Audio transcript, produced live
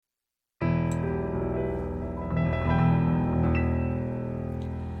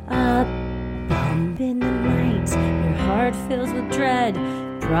in the night, your heart fills with dread.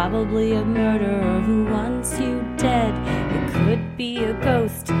 Probably a murderer who wants you dead. It could be a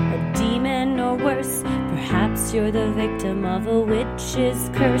ghost, a demon, or worse. Perhaps you're the victim of a witch's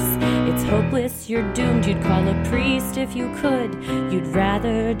curse. It's hopeless, you're doomed. You'd call a priest if you could. You'd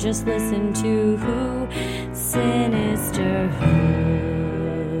rather just listen to Sinisterhood.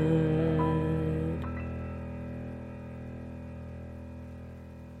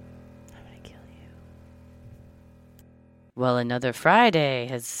 Well, another Friday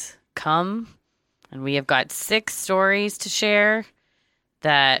has come, and we have got 6 stories to share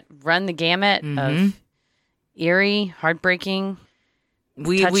that run the gamut of eerie, heartbreaking,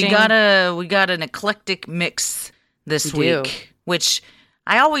 we touching. got an eclectic mix this week, which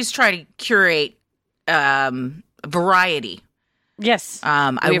I always try to curate variety. Yes,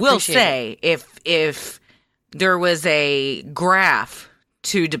 I will say if there was a graph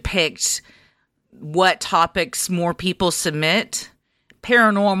to depict what topics more people submit,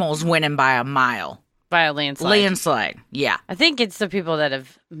 paranormal's winning by a mile. By a landslide. Landslide, yeah. I think it's the people that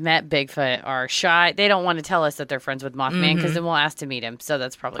have met Bigfoot are shy. They don't want to tell us that they're friends with Mothman because then we'll ask to meet him. So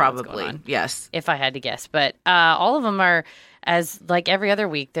that's probably what's going on. Yes. If I had to guess. But all of them are, as like every other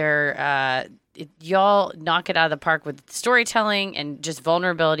week, they're y'all knock it out of the park with storytelling and just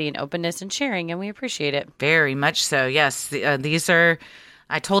vulnerability and openness and sharing, and we appreciate it. Very much so, yes. These are,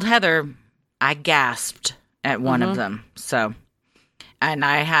 I told Heather, I gasped at one of them. So, and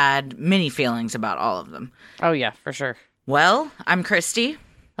I had many feelings about all of them. Oh, yeah, for sure. Well, I'm Christy.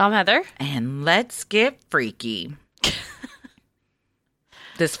 I'm Heather. And let's get freaky.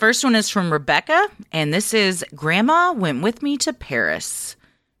 This first one is from Rebecca, and this is Grandma Went With Me to Paris.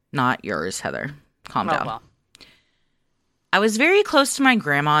 Not yours, Heather. Calm down. Well. I was very close to my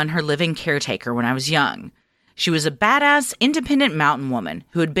grandma and her living caretaker when I was young. She was a badass, independent mountain woman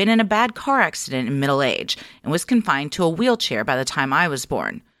who had been in a bad car accident in middle age and was confined to a wheelchair by the time I was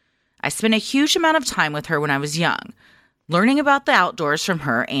born. I spent a huge amount of time with her when I was young, learning about the outdoors from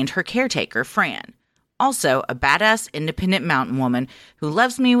her and her caretaker, Fran. Also, a badass, independent mountain woman who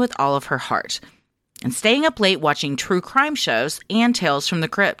loves me with all of her heart, and staying up late watching true crime shows and Tales from the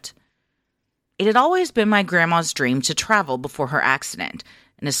Crypt. It had always been my grandma's dream to travel before her accident,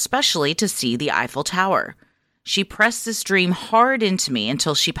 and especially to see the Eiffel Tower. She pressed this dream hard into me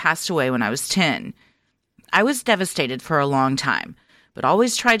until she passed away when I was 10. I was devastated for a long time, but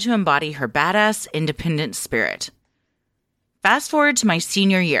always tried to embody her badass, independent spirit. Fast forward to my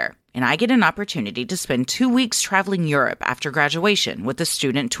senior year, and I get an opportunity to spend 2 weeks traveling Europe after graduation with a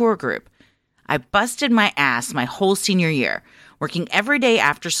student tour group. I busted my ass my whole senior year, working every day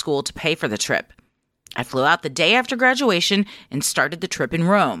after school to pay for the trip. I flew out the day after graduation and started the trip in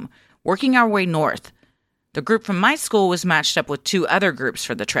Rome, working our way north. The group from my school was matched up with 2 other groups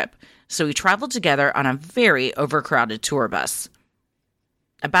for the trip, so we traveled together on a very overcrowded tour bus.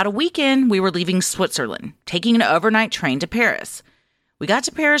 About a week in, we were leaving Switzerland, taking an overnight train to Paris. We got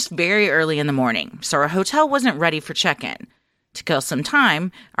to Paris very early in the morning, so our hotel wasn't ready for check-in. To kill some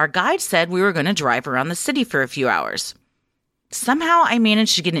time, our guide said we were going to drive around the city for a few hours. Somehow, I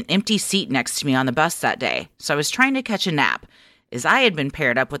managed to get an empty seat next to me on the bus that day, so I was trying to catch a nap, as I had been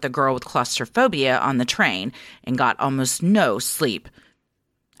paired up with a girl with claustrophobia on the train and got almost no sleep.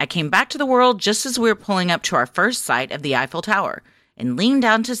 I came back to the world just as we were pulling up to our first sight of the Eiffel Tower and leaned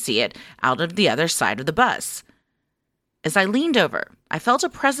down to see it out of the other side of the bus. As I leaned over, I felt a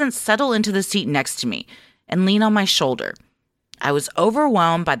presence settle into the seat next to me and lean on my shoulder. I was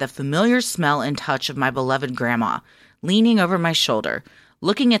overwhelmed by the familiar smell and touch of my beloved grandma, leaning over my shoulder,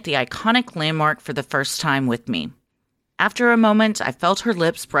 looking at the iconic landmark for the first time with me. After a moment, I felt her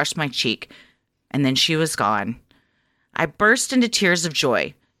lips brush my cheek, and then she was gone. I burst into tears of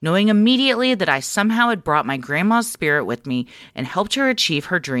joy, knowing immediately that I somehow had brought my grandma's spirit with me and helped her achieve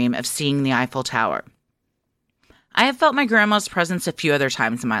her dream of seeing the Eiffel Tower. I have felt my grandma's presence a few other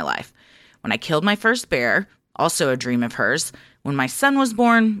times in my life. When I killed my first bear, also a dream of hers, when my son was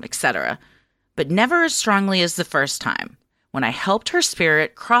born, etc., but never as strongly as the first time, when I helped her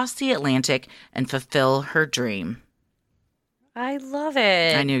spirit cross the Atlantic and fulfill her dream. I love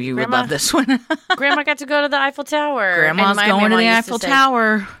it. I knew you would love this one. Grandma got to go to the Eiffel Tower. Grandma's going to the Eiffel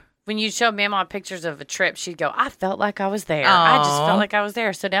Tower. When you show Mama pictures of a trip, she'd go, I felt like I was there. I just felt like I was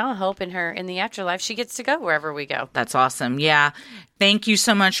there. So now I'm hoping her in the afterlife, she gets to go wherever we go. That's awesome. Yeah. Thank you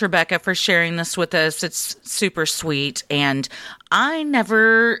so much, Rebecca, for sharing this with us. It's super sweet. And I've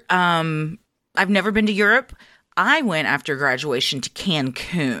never been to Europe. I went after graduation to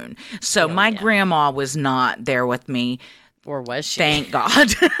Cancun. So my grandma was not there with me. Or was she? Thank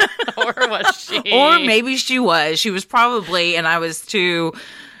God. Or was she? Or maybe she was. She was probably, and I was too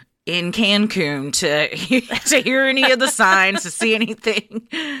in Cancun to hear any of the signs, to see anything.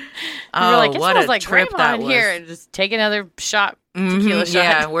 You're like, it what smells a like trip grandma that in was. here, and just take another shot, tequila shot.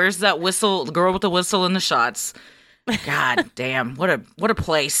 Yeah, where's that whistle? The girl with the whistle and the shots. God damn, what a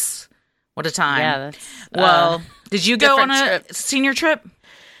place. What a time. Yeah, that's well, did you go on different a trip. senior trip?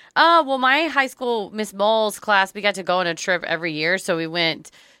 Well, my high school, Miss Moll's class, we got to go on a trip every year. So we went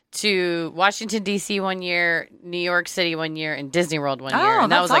to Washington, D.C. one year, New York City one year, and Disney World one year.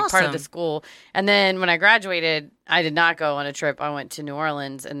 And that that's was like part of awesome. the school. And then when I graduated, I did not go on a trip. I went to New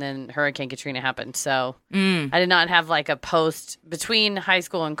Orleans, and then Hurricane Katrina happened. So I did not have like a post between high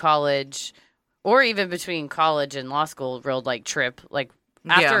school and college, or even between college and law school, real like trip. Like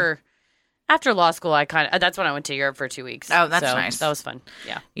after law school, I kind of, that's when I went to Europe for 2 weeks. Oh, that's So nice. That was fun.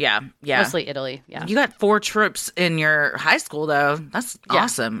 Yeah. Yeah. Mostly Italy. Yeah. You got 4 trips in your high school, though. That's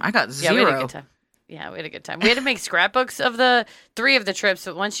awesome. I got 0. Yeah, we had a good time. Yeah, we had a good time. We had to make scrapbooks of the 3 of the trips,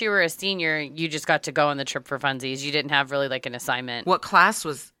 but once you were a senior, you just got to go on the trip for funsies. You didn't have really like an assignment. What class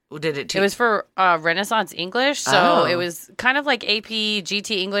did it teach? It was for Renaissance English, so it was kind of like AP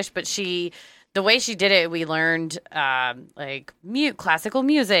GT English, but the way she did it, we learned like classical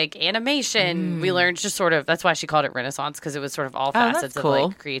music, animation. We learned just sort of, that's why she called it Renaissance, because it was sort of all facets of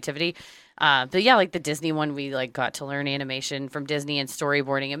like creativity. But yeah, like the Disney one, we like got to learn animation from Disney and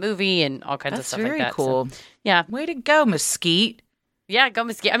storyboarding a movie and all kinds of stuff like that. That's very cool. So, yeah. Way to go, Mesquite. Yeah, go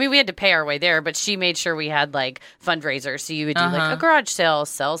Mesquite. I mean, we had to pay our way there, but she made sure we had like fundraisers. So you would do like a garage sale,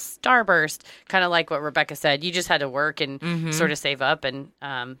 sell Starburst, kind of like what Rebecca said. You just had to work and sort of save up, and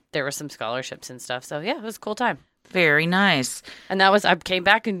there were some scholarships and stuff. So yeah, it was a cool time. Very nice. And I came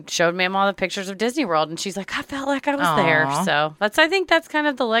back and showed Ma'am all the pictures of Disney World, and she's like, I felt like I was there. So I think that's kind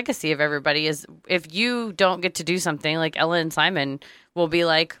of the legacy of everybody is if you don't get to do something, like Ella and Simon will be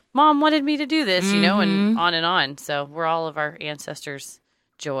like, Mom wanted me to do this, you know, and on and on. So we're all of our ancestors'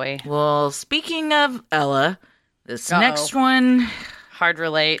 joy. Well, speaking of Ella, this next one. Hard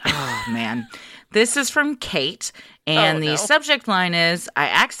relate. Oh, man. This is from Kate, and the subject line is, I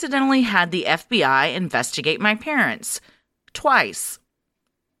accidentally had the FBI investigate my parents. Twice.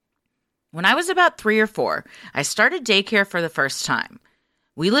 When I was about 3 or 4, I started daycare for the first time.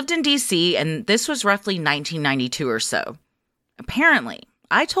 We lived in D.C., and this was roughly 1992 or so. Apparently,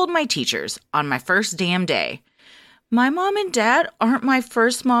 I told my teachers on my first damn day, my mom and dad aren't my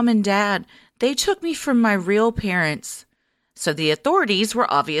first mom and dad. They took me from my real parents. So the authorities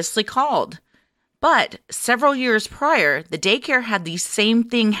were obviously called. But several years prior, the daycare had the same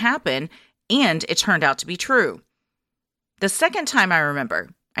thing happen, and it turned out to be true. The second time I remember,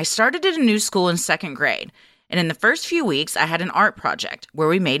 I started at a new school in 2nd grade, and in the first few weeks, I had an art project where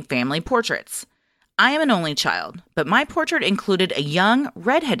we made family portraits. I am an only child, but my portrait included a young,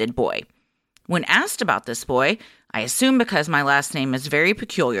 redheaded boy. When asked about this boy, I assume because my last name is very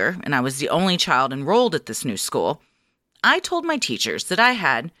peculiar and I was the only child enrolled at this new school, I told my teachers that I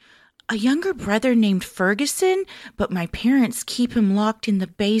had a younger brother named Ferguson, but my parents keep him locked in the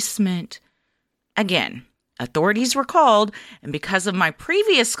basement. Again, authorities were called, and because of my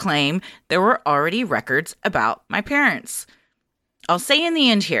previous claim, there were already records about my parents. I'll say in the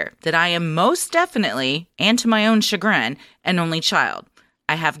end here that I am most definitely, and to my own chagrin, an only child.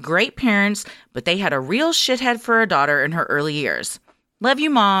 I have great parents, but they had a real shithead for a daughter in her early years. Love you,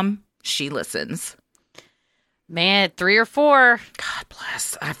 Mom. She listens. Man, 3 or 4. God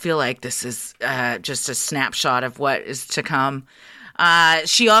bless. I feel like this is just a snapshot of what is to come.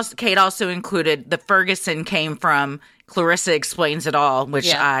 Kate also included the Ferguson came from Clarissa Explains It All,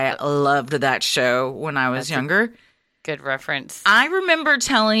 which I loved that show when I was younger. Good reference. I remember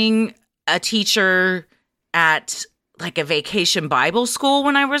telling a teacher at like a vacation Bible school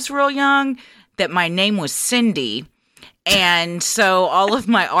when I was real young that my name was Cindy. And so all of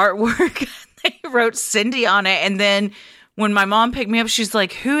my artwork, they wrote Cindy on it. And then when my mom picked me up, she's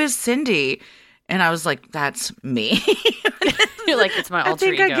like, who is Cindy? And I was like, that's me. You're like, it's my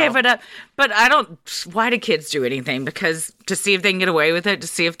alter ego. I gave it up. But I don't, why do kids do anything? Because to see if they can get away with it, to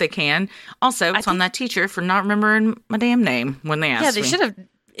see if they can. Also, it's on that teacher for not remembering my damn name when they asked me. Yeah, they should have.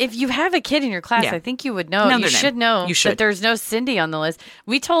 If you have a kid in your class, I think you would know. You should know that there's no Cindy on the list.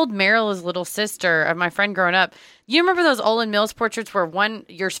 We told Meryl's little sister, my friend growing up, you remember those Olin Mills portraits where one,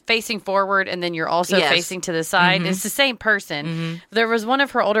 you're facing forward and then you're also facing to the side? It's the same person. There was one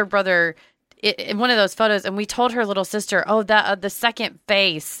of her older brother in one of those photos, and we told her little sister, that the second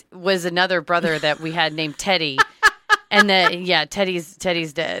face was another brother that we had named Teddy. And then, Teddy's dead.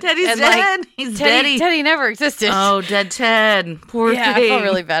 Teddy's dead. He's Teddy. Teddy never existed. Oh, dead Ted. Poor thing. I felt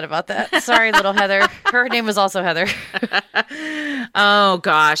really bad about that. Sorry, little Heather. Her name was also Heather. Oh,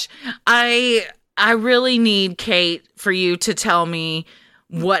 gosh. I really need, Kate, for you to tell me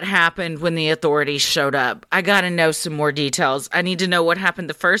what happened when the authorities showed up. I got to know some more details. I need to know what happened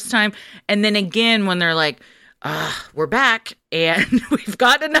the first time. And then again, when they're like, we're back and we've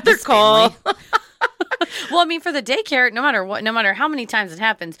got another call. Well, I mean, for the daycare, no matter how many times it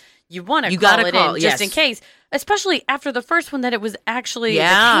happens, you want to call it in just in case, especially after the first one that it was actually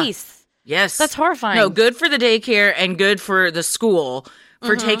the case. Yes. That's horrifying. No, good for the daycare and good for the school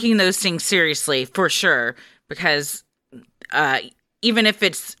for taking those things seriously, for sure. Because even if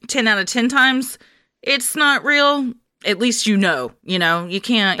it's 10 out of 10 times, it's not real. At least you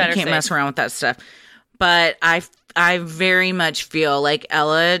can't mess around with that stuff. But I very much feel like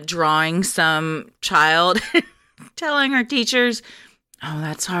Ella drawing some child, telling her teachers, "Oh,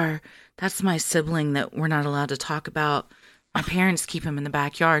 that's my sibling that we're not allowed to talk about. My parents keep him in the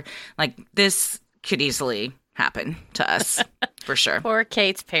backyard." Like, this could easily happen to us, for sure. Poor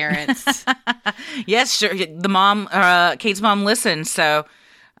Kate's parents. Yes, sure. Kate's mom listens, so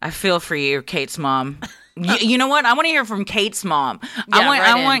I feel for you, Kate's mom. You know what? I want to hear from Kate's mom. Yeah,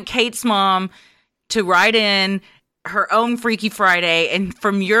 I want Kate's mom to write in her own Freaky Friday, and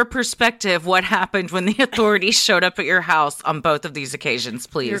from your perspective, what happened when the authorities showed up at your house on both of these occasions,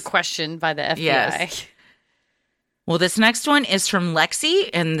 please. You're questioned by the FBI. Yes. Well, this next one is from Lexi,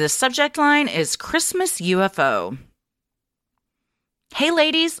 and the subject line is Christmas UFO. Hey,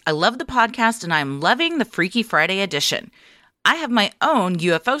 ladies, I love the podcast, and I'm loving the Freaky Friday edition. I have my own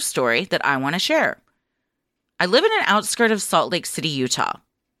UFO story that I want to share. I live in an outskirt of Salt Lake City, Utah.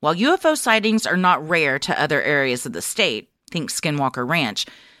 While UFO sightings are not rare to other areas of the state, think Skinwalker Ranch,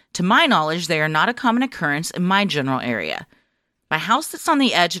 to my knowledge, they are not a common occurrence in my general area. My house sits on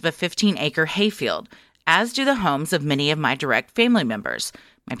the edge of a 15-acre hayfield, as do the homes of many of my direct family members.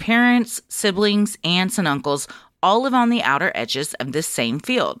 My parents, siblings, aunts, and uncles all live on the outer edges of this same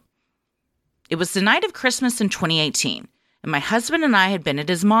field. It was the night of Christmas in 2018, and my husband and I had been at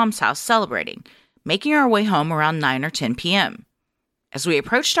his mom's house celebrating, making our way home around 9 or 10 p.m. As we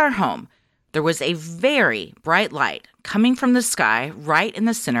approached our home, there was a very bright light coming from the sky right in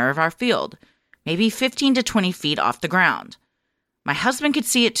the center of our field, maybe 15 to 20 feet off the ground. My husband could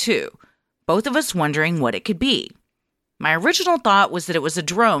see it too, both of us wondering what it could be. My original thought was that it was a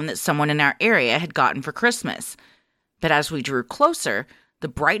drone that someone in our area had gotten for Christmas. But as we drew closer, the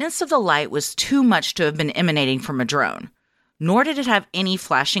brightness of the light was too much to have been emanating from a drone, nor did it have any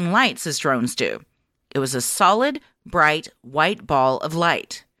flashing lights as drones do. It was a solid, bright, white ball of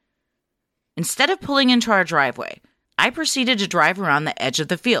light. Instead of pulling into our driveway, I proceeded to drive around the edge of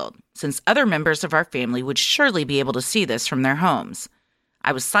the field, since other members of our family would surely be able to see this from their homes.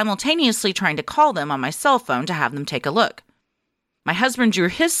 I was simultaneously trying to call them on my cell phone to have them take a look. My husband drew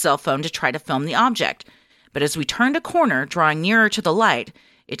his cell phone to try to film the object, but as we turned a corner, drawing nearer to the light,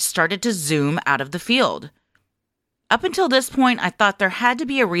 it started to zoom out of the field. Up until this point, I thought there had to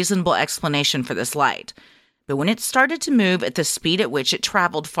be a reasonable explanation for this light, but when it started to move at the speed at which it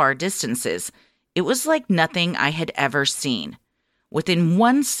traveled far distances, it was like nothing I had ever seen. Within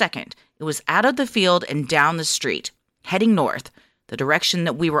 1 second, it was out of the field and down the street, heading north, the direction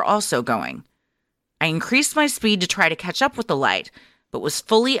that we were also going. I increased my speed to try to catch up with the light, but was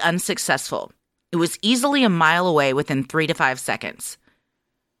fully unsuccessful. It was easily a mile away within 3 to 5 seconds.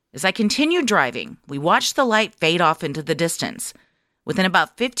 As I continued driving, we watched the light fade off into the distance. Within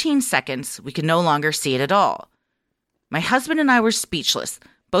about 15 seconds, we could no longer see it at all. My husband and I were speechless,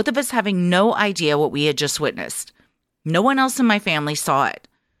 both of us having no idea what we had just witnessed. No one else in my family saw it.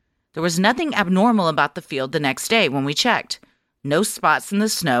 There was nothing abnormal about the field the next day when we checked. No spots in the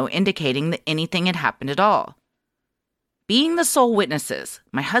snow indicating that anything had happened at all. Being the sole witnesses,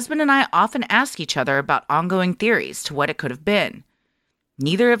 my husband and I often ask each other about ongoing theories to what it could have been.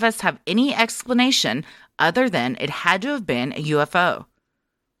 Neither of us have any explanation other than it had to have been a UFO.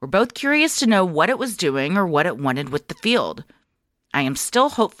 We're both curious to know what it was doing or what it wanted with the field. I am still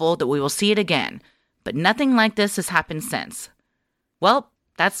hopeful that we will see it again, but nothing like this has happened since. Well,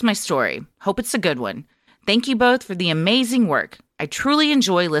 that's my story. Hope it's a good one. Thank you both for the amazing work. I truly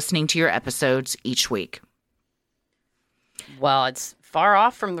enjoy listening to your episodes each week. Well, it's far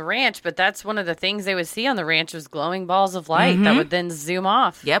off from the ranch, but that's one of the things they would see on the ranch was glowing balls of light that would then zoom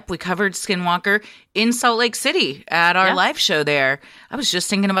off. Yep, we covered Skinwalker in Salt Lake City at our live show there. I was just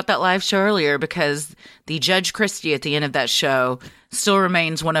thinking about that live show earlier because the Judge Christie at the end of that show still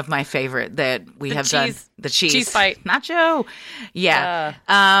remains one of my favorite that we have done. The cheese fight. Nacho. Yeah.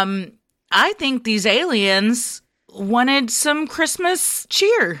 I think these aliens wanted some Christmas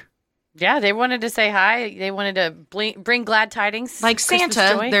cheer. Yeah, they wanted to say hi. They wanted to bring glad tidings. Like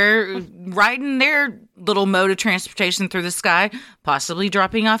Santa, they're riding their little mode of transportation through the sky, possibly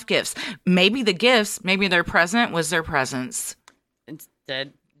dropping off gifts. Maybe the gifts, maybe their present was their presents.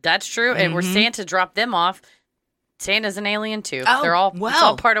 That's true. And where Santa dropped them off, Santa's an alien too. They're all it's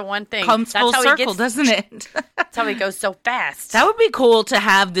all part of one thing. Comes full circle, doesn't it? That's how he goes so fast. That would be cool to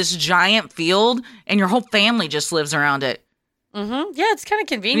have this giant field and your whole family just lives around it. Mm-hmm. Yeah, it's kind of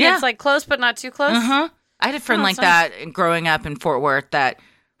convenient. Yeah. It's like close but not too close. I had a friend like that growing up in Fort Worth that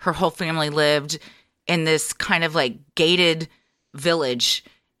her whole family lived in this kind of like gated village.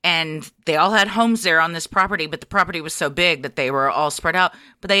 And they all had homes there on this property, but the property was so big that they were all spread out.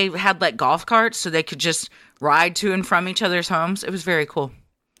 But they had like golf carts so they could just ride to and from each other's homes. It was very cool.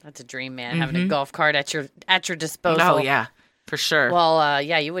 That's a dream, man, having a golf cart at your disposal. Oh, yeah, for sure. Well,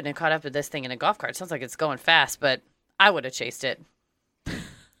 yeah, you wouldn't have caught up with this thing in a golf cart. It sounds like it's going fast, but I would have chased it.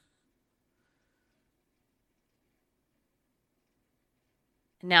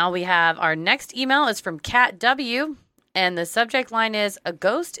 Now we have our next email is from Kat W., and the subject line is, a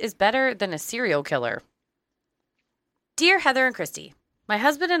ghost is better than a serial killer. Dear Heather and Christy, my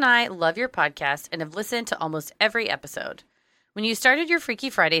husband and I love your podcast and have listened to almost every episode. When you started your Freaky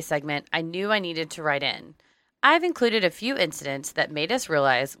Friday segment, I knew I needed to write in. I've included a few incidents that made us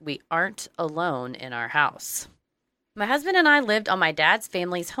realize we aren't alone in our house. My husband and I lived on my dad's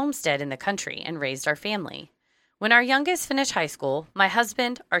family's homestead in the country and raised our family. When our youngest finished high school, my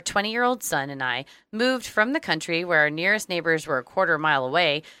husband, our 20-year-old son, and I moved from the country where our nearest neighbors were a quarter mile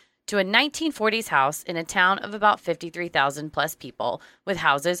away to a 1940s house in a town of about 53,000 plus people with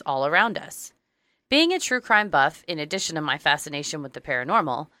houses all around us. Being a true crime buff, in addition to my fascination with the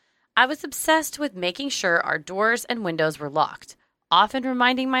paranormal, I was obsessed with making sure our doors and windows were locked, often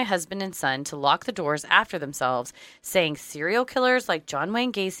reminding my husband and son to lock the doors after themselves, saying serial killers like John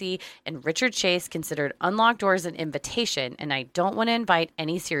Wayne Gacy and Richard Chase considered unlocked doors an invitation, and I don't want to invite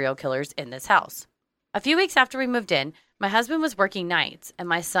any serial killers in this house. A few weeks after we moved in, my husband was working nights, and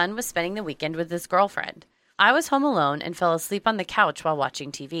my son was spending the weekend with his girlfriend. I was home alone and fell asleep on the couch while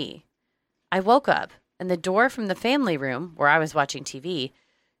watching TV. I woke up, and the door from the family room, where I was watching TV,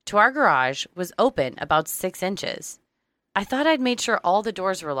 to our garage was open about 6 inches. I thought I'd made sure all the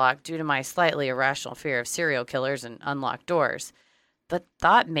doors were locked due to my slightly irrational fear of serial killers and unlocked doors, but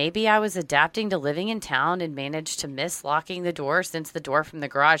thought maybe I was adapting to living in town and managed to miss locking the door since the door from the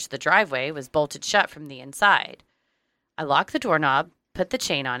garage to the driveway was bolted shut from the inside. I locked the doorknob, put the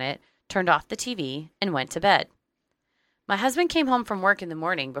chain on it, turned off the TV, and went to bed. My husband came home from work in the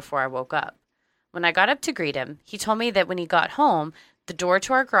morning before I woke up. When I got up to greet him, he told me that when he got home, the door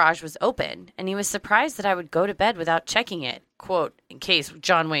to our garage was open, and he was surprised that I would go to bed without checking it, quote, in case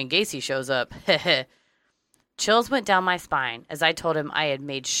John Wayne Gacy shows up. Chills went down my spine as I told him I had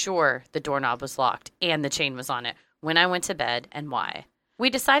made sure the doorknob was locked and the chain was on it when I went to bed and why. We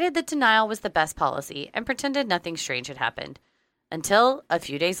decided that denial was the best policy and pretended nothing strange had happened, until a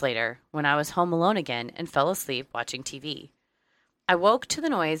few days later when I was home alone again and fell asleep watching TV. I woke to the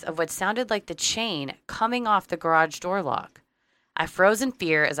noise of what sounded like the chain coming off the garage door lock. I froze in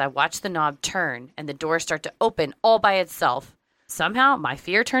fear as I watched the knob turn and the door start to open all by itself. Somehow, my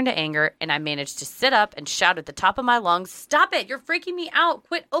fear turned to anger, and I managed to sit up and shout at the top of my lungs, "Stop it! You're freaking me out!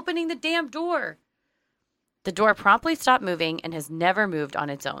 Quit opening the damn door!" The door promptly stopped moving and has never moved on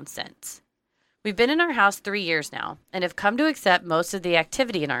its own since. We've been in our house 3 years now and have come to accept most of the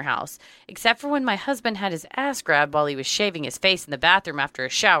activity in our house, except for when my husband had his ass grabbed while he was shaving his face in the bathroom after a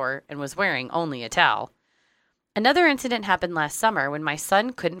shower and was wearing only a towel. Another incident happened last summer when my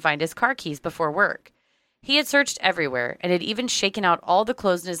son couldn't find his car keys before work. He had searched everywhere and had even shaken out all the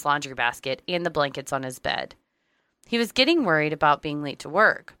clothes in his laundry basket and the blankets on his bed. He was getting worried about being late to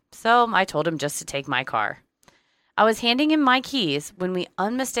work, so I told him just to take my car. I was handing him my keys when we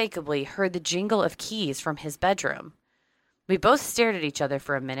unmistakably heard the jingle of keys from his bedroom. We both stared at each other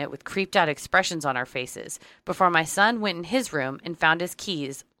for a minute with creeped out expressions on our faces before my son went in his room and found his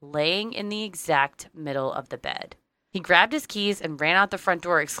keys laying in the exact middle of the bed. He grabbed his keys and ran out the front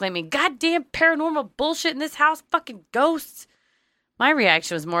door exclaiming, "Goddamn paranormal bullshit in this house, fucking ghosts." My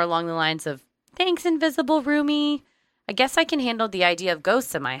reaction was more along the lines of, "Thanks, invisible roomie. I guess I can handle the idea of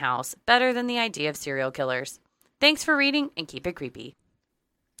ghosts in my house better than the idea of serial killers. Thanks for reading and keep it creepy."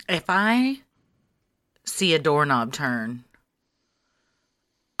 If I see a doorknob turn,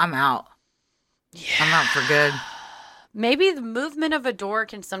 I'm out. Yeah. I'm out for good. Maybe the movement of a door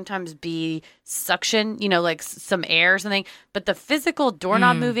can sometimes be suction, like some air or something, but the physical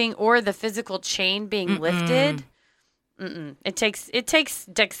doorknob moving or the physical chain being lifted, it takes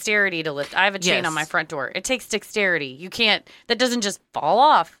dexterity to lift. I have a chain on my front door. It takes dexterity. That doesn't just fall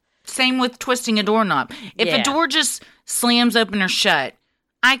off. Same with twisting a doorknob. If a door just slams open or shut,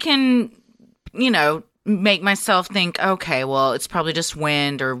 I can, make myself think, okay, well, it's probably just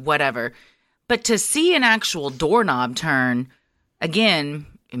wind or whatever. But to see an actual doorknob turn, Again,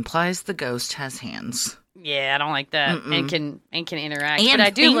 implies the ghost has hands. Yeah, I don't like that. And can interact. And but I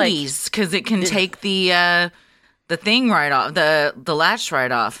do fingies, because it can take the thing right off, the latch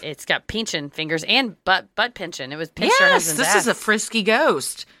right off. It's got pinching fingers and butt pinching. It was pinched her husband's ass. This is a frisky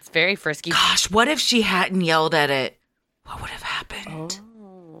ghost. It's very frisky. Gosh, what if she hadn't yelled at it? What would have happened?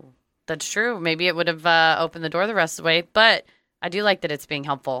 Oh, that's true. Maybe it would have opened the door the rest of the way. But I do like that it's being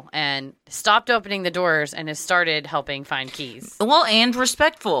helpful and stopped opening the doors and has started helping find keys. Well, and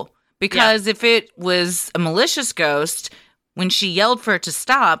respectful. Because if it was a malicious ghost, when she yelled for it to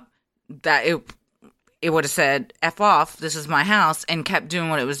stop, that it would have said, F off, this is my house, and kept doing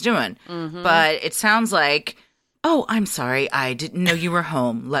what it was doing. Mm-hmm. But it sounds like, oh, I'm sorry, I didn't know you were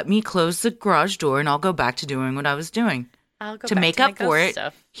home. Let me close the garage door and I'll go back to doing what I was doing. I'll go to back make to up for it,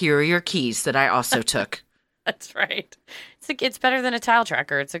 stuff. Here are your keys that I also took. That's right. It's better than a tile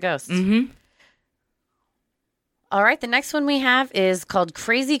tracker. It's a ghost. Mm-hmm. All right, the next one we have is called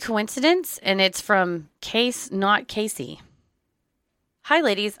Crazy Coincidence, and it's from Case Not Casey. Hi,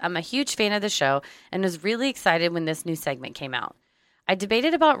 ladies. I'm a huge fan of the show and was really excited when this new segment came out. I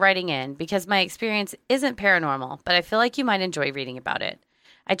debated about writing in because my experience isn't paranormal, but I feel like you might enjoy reading about it.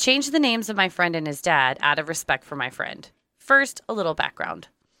 I changed the names of my friend and his dad out of respect for my friend. First, a little background.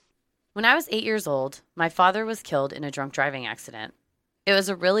 When I was 8 years old, my father was killed in a drunk driving accident. It was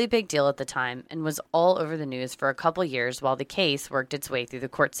a really big deal at the time and was all over the news for a couple years while the case worked its way through the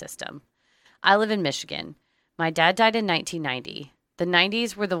court system. I live in Michigan. My dad died in 1990. The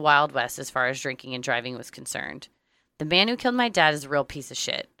 90s were the Wild West as far as drinking and driving was concerned. The man who killed my dad is a real piece of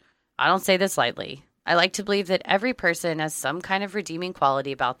shit. I don't say this lightly. I like to believe that every person has some kind of redeeming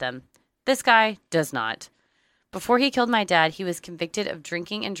quality about them. This guy does not. Before he killed my dad, he was convicted of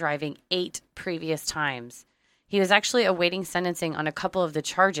drinking and driving 8 previous times. He was actually awaiting sentencing on a couple of the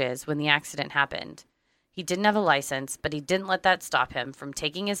charges when the accident happened. He didn't have a license, but he didn't let that stop him from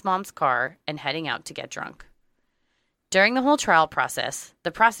taking his mom's car and heading out to get drunk. During the whole trial process,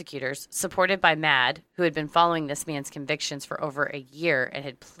 the prosecutors, supported by MAD, who had been following this man's convictions for over a year and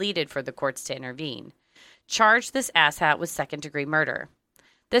had pleaded for the courts to intervene, charged this asshat with second-degree murder.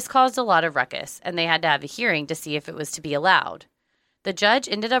 This caused a lot of ruckus, and they had to have a hearing to see if it was to be allowed. The judge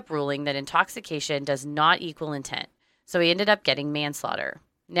ended up ruling that intoxication does not equal intent, so he ended up getting manslaughter.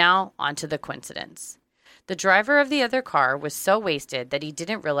 Now, on to the coincidence. The driver of the other car was so wasted that he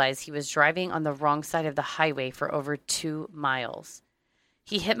didn't realize he was driving on the wrong side of the highway for over 2 miles.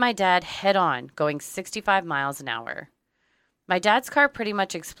 He hit my dad head on, going 65 miles an hour. My dad's car pretty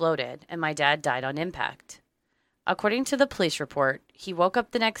much exploded, and my dad died on impact. According to the police report, he woke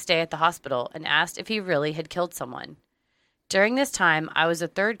up the next day at the hospital and asked if he really had killed someone. During this time, I was a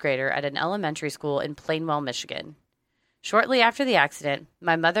 3rd grader at an elementary school in Plainwell, Michigan. Shortly after the accident,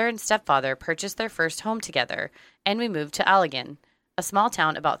 my mother and stepfather purchased their first home together, and we moved to Allegan, a small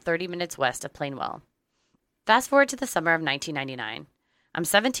town about 30 minutes west of Plainwell. Fast forward to the summer of 1999. I'm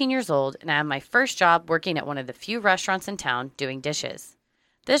 17 years old, and I have my first job working at one of the few restaurants in town doing dishes.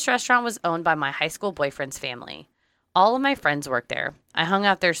 This restaurant was owned by my high school boyfriend's family. All of my friends worked there. I hung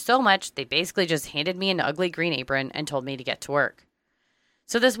out there so much, they basically just handed me an ugly green apron and told me to get to work.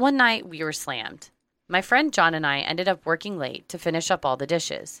 So this one night, we were slammed. My friend John and I ended up working late to finish up all the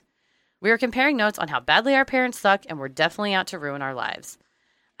dishes. We were comparing notes on how badly our parents suck and were definitely out to ruin our lives.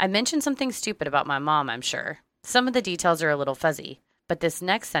 I mentioned something stupid about my mom, I'm sure. Some of the details are a little fuzzy, but this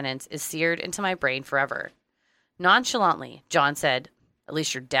next sentence is seared into my brain forever. Nonchalantly, John said, "At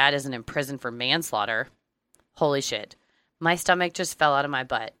least your dad isn't in prison for manslaughter." Holy shit. My stomach just fell out of my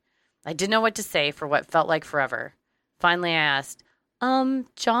butt. I didn't know what to say for what felt like forever. Finally, I asked,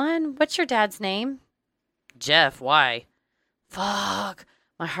 John, what's your dad's name? Jeff, why? Fuck.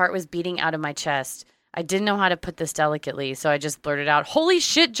 My heart was beating out of my chest. I didn't know how to put this delicately, so I just blurted out, "Holy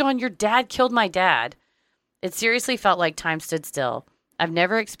shit, John, your dad killed my dad." It seriously felt like time stood still. I've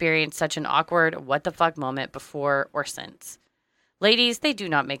never experienced such an awkward what the fuck moment before or since. Ladies, they do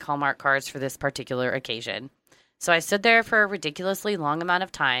not make Hallmark cards for this particular occasion. So I stood there for a ridiculously long amount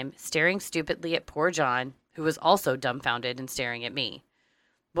of time, staring stupidly at poor John, who was also dumbfounded and staring at me.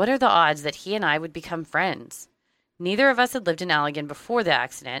 What are the odds that he and I would become friends? Neither of us had lived in Allegan before the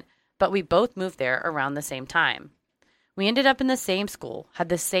accident, but we both moved there around the same time. We ended up in the same school, had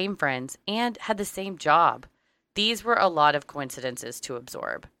the same friends, and had the same job. These were a lot of coincidences to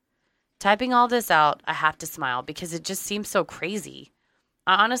absorb. Typing all this out, I have to smile because it just seems so crazy.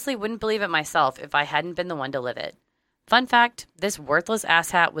 I honestly wouldn't believe it myself if I hadn't been the one to live it. Fun fact, this worthless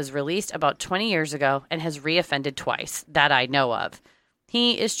asshat was released about 20 years ago and has reoffended twice, that I know of.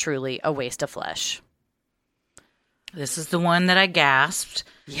 He is truly a waste of flesh. This is the one that I gasped.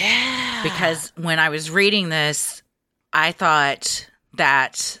 Yeah. Because when I was reading this, I thought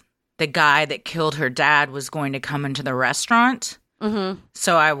that the guy that killed her dad was going to come into the restaurant. Mm-hmm.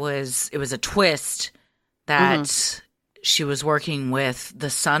 So it was a twist that she was working with the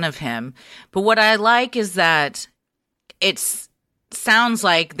son of him. But what I like is that it sounds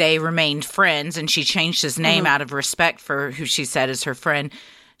like they remained friends, and she changed his name out of respect for who she said is her friend.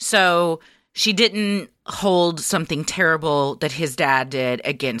 So she didn't hold something terrible that his dad did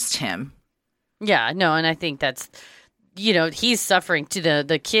against him. Yeah, no, and I think that's, he's suffering too.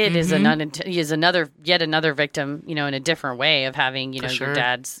 The kid is yet another victim, in a different way of having, your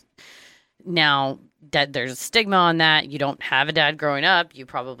dad's. Now that there's a stigma on that, you don't have a dad growing up, you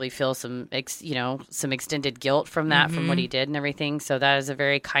probably feel some extended guilt from that, from what he did and everything. So that is a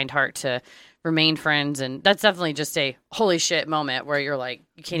very kind heart to remain friends, and that's definitely just a holy shit moment where you're like,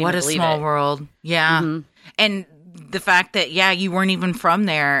 you can't even believe it. What a small world. Yeah. And the fact that, you weren't even from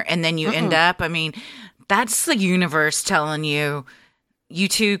there, and then you end up, that's the universe telling you, you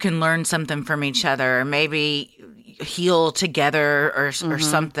two can learn something from each other, or maybe heal together or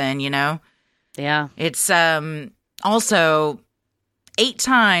something, Yeah. It's also 8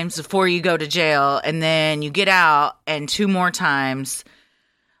 times before you go to jail, and then you get out, and 2 more times.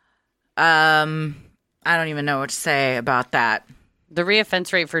 I don't even know what to say about that. The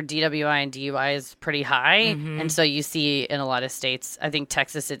reoffense rate for DWI and DUI is pretty high. And so you see in a lot of states, I think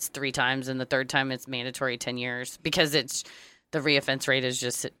Texas, it's 3 times, and the 3rd time it's mandatory 10 years because the reoffense rate is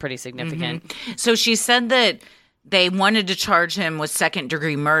just pretty significant. So she said that they wanted to charge him with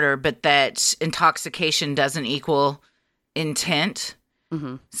 2nd-degree murder, but that intoxication doesn't equal intent.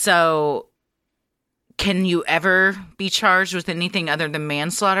 So can you ever be charged with anything other than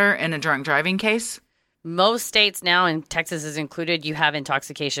manslaughter in a drunk driving case? Most states now, and Texas is included, you have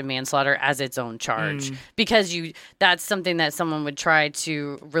intoxication manslaughter as its own charge because that's something that someone would try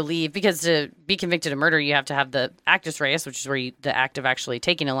to relieve, because to be convicted of murder, you have to have the actus reus, which is where the act of actually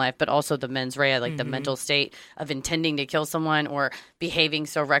taking a life, but also the mens rea, like the mental state of intending to kill someone or behaving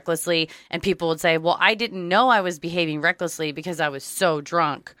so recklessly. And people would say, well, I didn't know I was behaving recklessly because I was so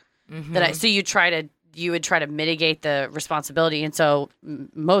drunk. So you would try to mitigate the responsibility. And so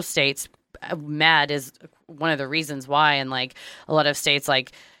most states, MAD is one of the reasons why, and like a lot of states,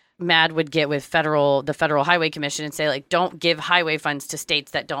 like MAD would get with the Federal Highway Commission and say, like, don't give highway funds to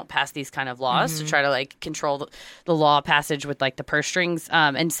states that don't pass these kind of laws to try to like control the law passage with like the purse strings,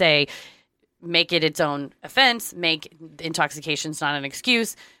 and say, make it its own offense, make intoxication's not an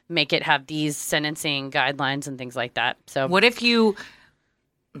excuse, make it have these sentencing guidelines and things like that. So what if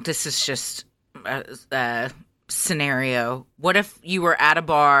this is just a scenario, what if you were at a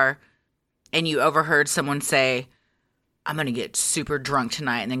bar and you overheard someone say, I'm going to get super drunk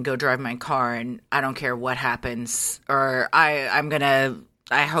tonight and then go drive my car, and I don't care what happens, or I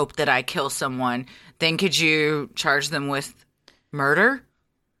hope that I kill someone, then could you charge them with murder?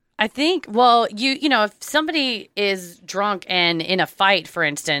 I think, well, if somebody is drunk and in a fight, for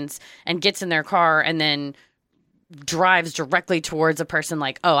instance, and gets in their car and then drives directly towards a person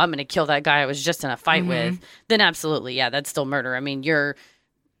like, oh, I'm going to kill that guy I was just in a fight with, then absolutely, yeah, that's still murder. I mean, you're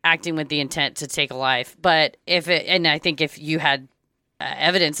acting with the intent to take a life. But and I think if you had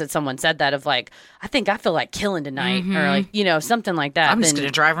evidence that someone said that of like, I feel like killing tonight, or like, something like that. I'm just going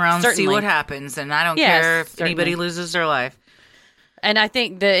to drive around and see what happens, and I don't care if anybody loses their life. And I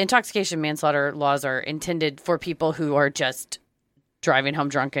think the intoxication manslaughter laws are intended for people who are just driving home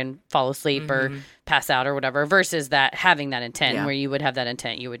drunk and fall asleep or pass out or whatever, versus that having that intent, where you would have that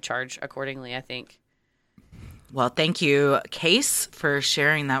intent, you would charge accordingly, I think. Well, thank you, Case, for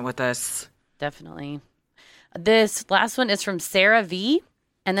sharing that with us. Definitely. This last one is from Sarah V,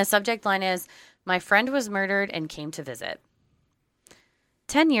 and the subject line is, my friend was murdered and came to visit.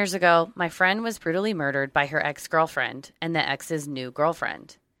 10 years ago, my friend was brutally murdered by her ex-girlfriend and the ex's new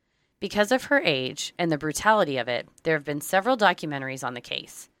girlfriend. Because of her age and the brutality of it, there have been several documentaries on the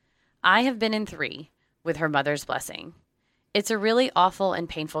case. I have been in 3, with her mother's blessing. It's a really awful and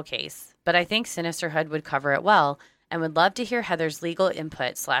painful case, but I think Sinisterhood would cover it well and would love to hear Heather's legal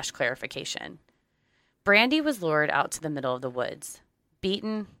input / clarification. Brandy was lured out to the middle of the woods,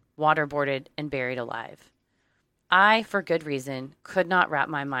 beaten, waterboarded, and buried alive. I, for good reason, could not wrap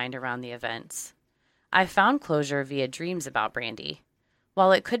my mind around the events. I found closure via dreams about Brandy.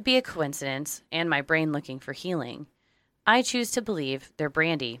 While it could be a coincidence and my brain looking for healing, I choose to believe they're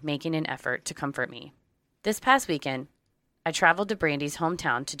Brandy making an effort to comfort me. This past weekend, I traveled to Brandy's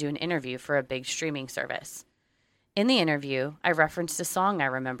hometown to do an interview for a big streaming service. In the interview, I referenced a song I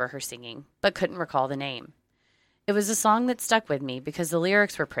remember her singing, but couldn't recall the name. It was a song that stuck with me because the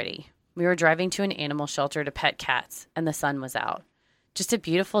lyrics were pretty. We were driving to an animal shelter to pet cats, and the sun was out. Just a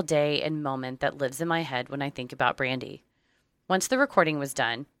beautiful day and moment that lives in my head when I think about Brandy. Once the recording was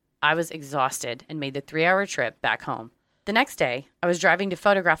done, I was exhausted and made the 3-hour trip back home. The next day, I was driving to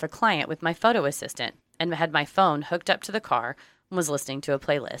photograph a client with my photo assistant and had my phone hooked up to the car and was listening to a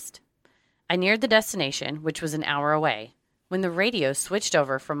playlist. I neared the destination, which was an hour away, when the radio switched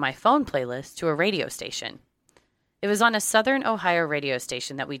over from my phone playlist to a radio station. It was on a southern Ohio radio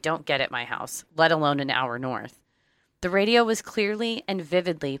station that we don't get at my house, let alone an hour north. The radio was clearly and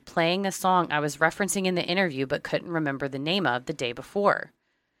vividly playing the song I was referencing in the interview but couldn't remember the name of the day before.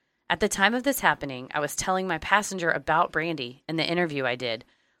 At the time of this happening, I was telling my passenger about Brandy in the interview I did,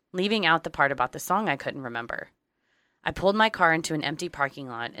 leaving out the part about the song I couldn't remember. I pulled my car into an empty parking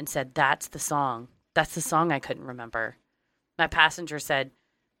lot and said, "That's the song. That's the song I couldn't remember." My passenger said,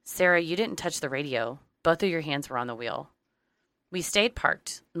 "Sarah, you didn't touch the radio. Both of your hands were on the wheel." We stayed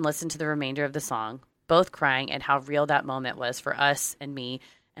parked and listened to the remainder of the song, both crying at how real that moment was for us and me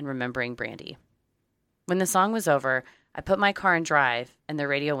and remembering Brandy. When the song was over, I put my car in drive and the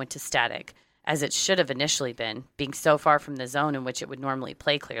radio went to static, as it should have initially been, being so far from the zone in which it would normally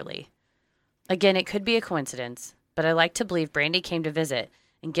play clearly. Again, it could be a coincidence, but I like to believe Brandy came to visit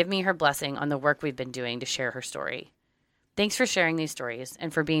and give me her blessing on the work we've been doing to share her story. Thanks for sharing these stories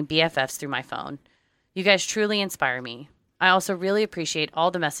and for being BFFs through my phone. You guys truly inspire me. I also really appreciate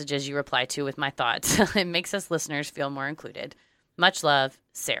all the messages you reply to with my thoughts. It makes us listeners feel more included. Much love,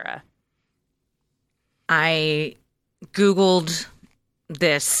 Sarah. I Googled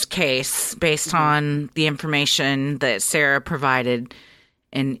this case based on the information that Sarah provided,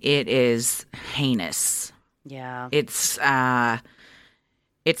 and it is heinous. Yeah. It's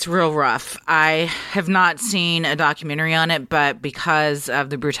real rough. I have not seen a documentary on it, but because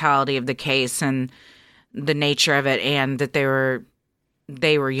of the brutality of the case and the nature of it, and that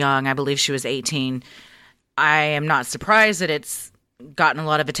they were young, I believe she was 18, I am not surprised that it's gotten a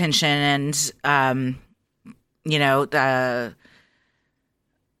lot of attention. And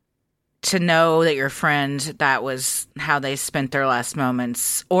to know that your friend, that was how they spent their last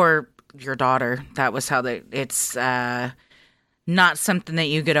moments, or your daughter, that was how it's not something that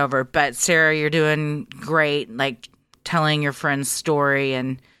you get over. But Sarah, you're doing great, like telling your friend's story,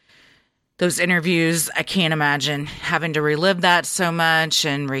 and those interviews, I can't imagine having to relive that so much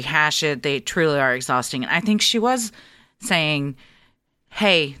and rehash it. They truly are exhausting. And I think she was saying,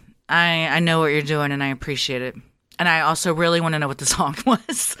 "Hey, I know what you're doing and I appreciate it." And I also really want to know what the song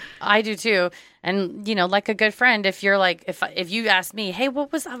was. I do too. And, like a good friend, if you're like, if you ask me, "Hey, you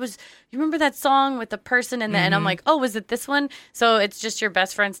remember that song with the person in the," and I'm like, "Oh, was it this one?" So it's just your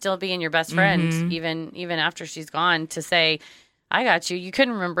best friend still being your best friend, even after she's gone, to say, "I got you. You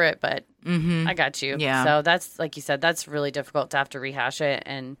couldn't remember it, but I got you." Yeah. So that's, like you said, that's really difficult to have to rehash it.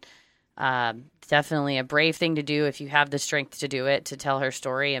 And definitely a brave thing to do if you have the strength to do it, to tell her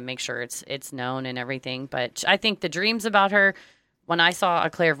story and make sure it's known and everything. But I think the dreams about her, when I saw a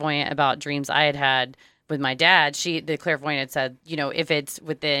clairvoyant about dreams I had with my dad, the clairvoyant had said, if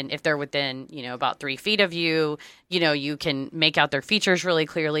they're within, about 3 feet of you, you can make out their features really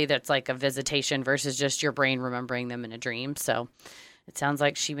clearly. That's like a visitation versus just your brain remembering them in a dream. So it sounds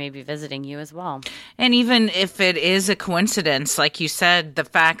like she may be visiting you as well. And even if it is a coincidence, like you said, the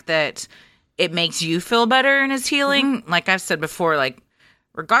fact that it makes you feel better and is healing, like I've said before, like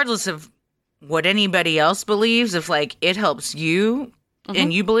regardless of what anybody else believes, if like it helps you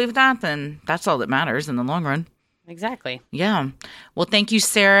and you believe that, then that's all that matters in the long run. Exactly. Yeah. Well, thank you,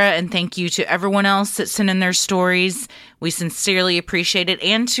 Sarah, and thank you to everyone else that sent in their stories. We sincerely appreciate it.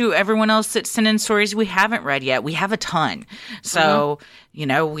 And to everyone else that sent in stories we haven't read yet. We have a ton. So,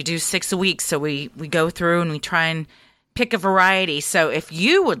 we do 6 a week. So we go through and we try and pick a variety. So if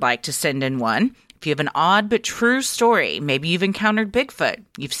you would like to send in one, if you have an odd but true story, maybe you've encountered Bigfoot,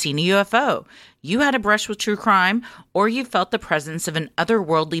 you've seen a UFO, you had a brush with true crime, or you felt the presence of an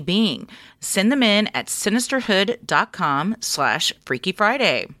otherworldly being, send them in at sinisterhood.com/Freaky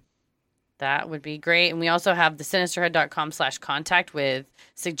Friday. That would be great. And we also have the sinisterhood.com/contact with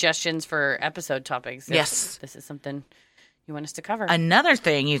suggestions for episode topics. Yes. This is something you want us to cover. Another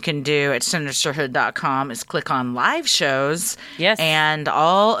thing you can do at sinisterhood.com is click on live shows. Yes. And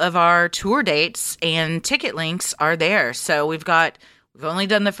all of our tour dates and ticket links are there. So we've only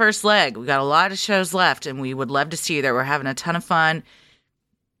done the first leg. We've got a lot of shows left, and we would love to see you there. We're having a ton of fun.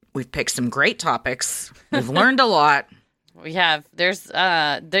 We've picked some great topics. We've learned a lot. We have. These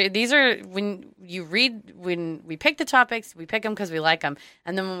are when we pick the topics, we pick them because we like them,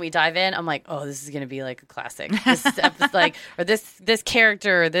 and then when we dive in, I'm like, oh, this is going to be like a classic. This episode, or this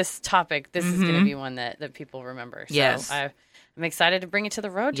character, or this topic, this is going to be one that people remember. So yes, I'm excited to bring it to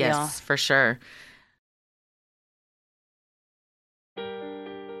the road, yes, y'all. Yes, for sure.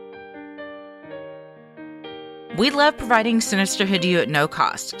 We love providing Sinisterhood to you at no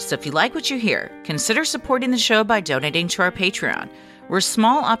cost, so if you like what you hear, consider supporting the show by donating to our Patreon. We're a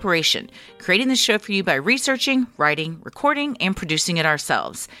small operation, creating the show for you by researching, writing, recording, and producing it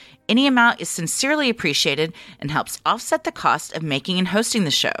ourselves. Any amount is sincerely appreciated and helps offset the cost of making and hosting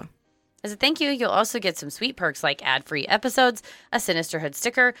the show. As a thank you, you'll also get some sweet perks like ad-free episodes, a Sinisterhood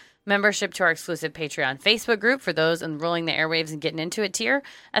sticker, membership to our exclusive Patreon Facebook group for those enrolling the airwaves and getting into it tier,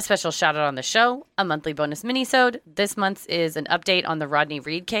 a special shout-out on the show, a monthly bonus mini-sode. This month's is an update on the Rodney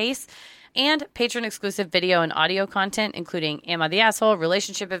Reed case, and patron-exclusive video and audio content, including Am I the Asshole?,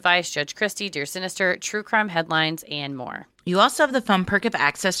 Relationship Advice, Judge Christie, Dear Sinister, True Crime Headlines, and more. You also have the fun perk of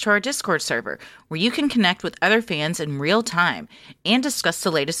access to our Discord server, where you can connect with other fans in real time and discuss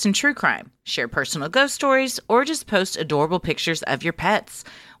the latest in true crime, share personal ghost stories, or just post adorable pictures of your pets.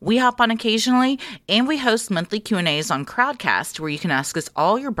 We hop on occasionally, and we host monthly Q&As on Crowdcast, where you can ask us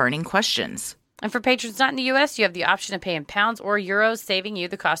all your burning questions. And for patrons not in the U.S., you have the option of paying pounds or euros, saving you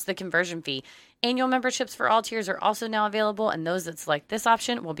the cost of the conversion fee. Annual memberships for all tiers are also now available, and those that select this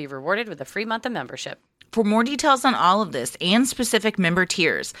option will be rewarded with a free month of membership. For more details on all of this and specific member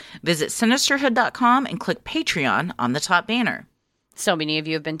tiers, visit Sinisterhood.com and click Patreon on the top banner. So many of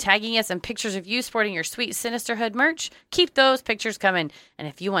you have been tagging us in pictures of you sporting your sweet Sinisterhood merch. Keep those pictures coming. And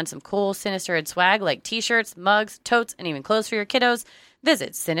if you want some cool Sinisterhood swag like t-shirts, mugs, totes, and even clothes for your kiddos,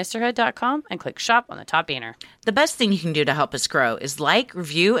 visit Sinisterhood.com and click shop on the top banner. The best thing you can do to help us grow is like,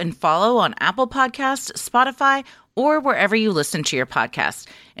 review, and follow on Apple Podcasts, Spotify, or wherever you listen to your podcast.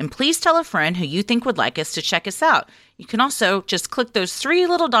 And please tell a friend who you think would like us to check us out. You can also just click those 3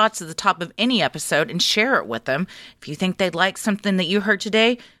 little dots at the top of any episode and share it with them. If you think they'd like something that you heard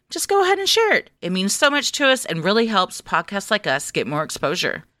today, just go ahead and share it. It means so much to us and really helps podcasts like us get more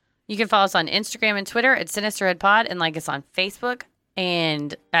exposure. You can follow us on Instagram and Twitter at SinisterhoodPod and like us on Facebook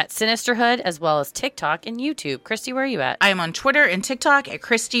and at Sinisterhood, as well as TikTok and YouTube. Christy, where are you at? I am on Twitter and TikTok at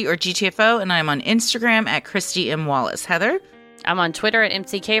Christy or GTFO, and I am on Instagram at Christy M. Wallace. Heather? I'm on Twitter at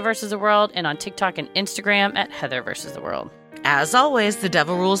MCK vs. the World and on TikTok and Instagram at Heather vs. the World. As always, the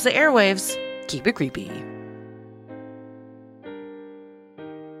devil rules the airwaves. Keep it creepy.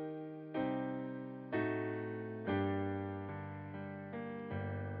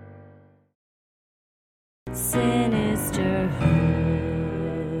 Sin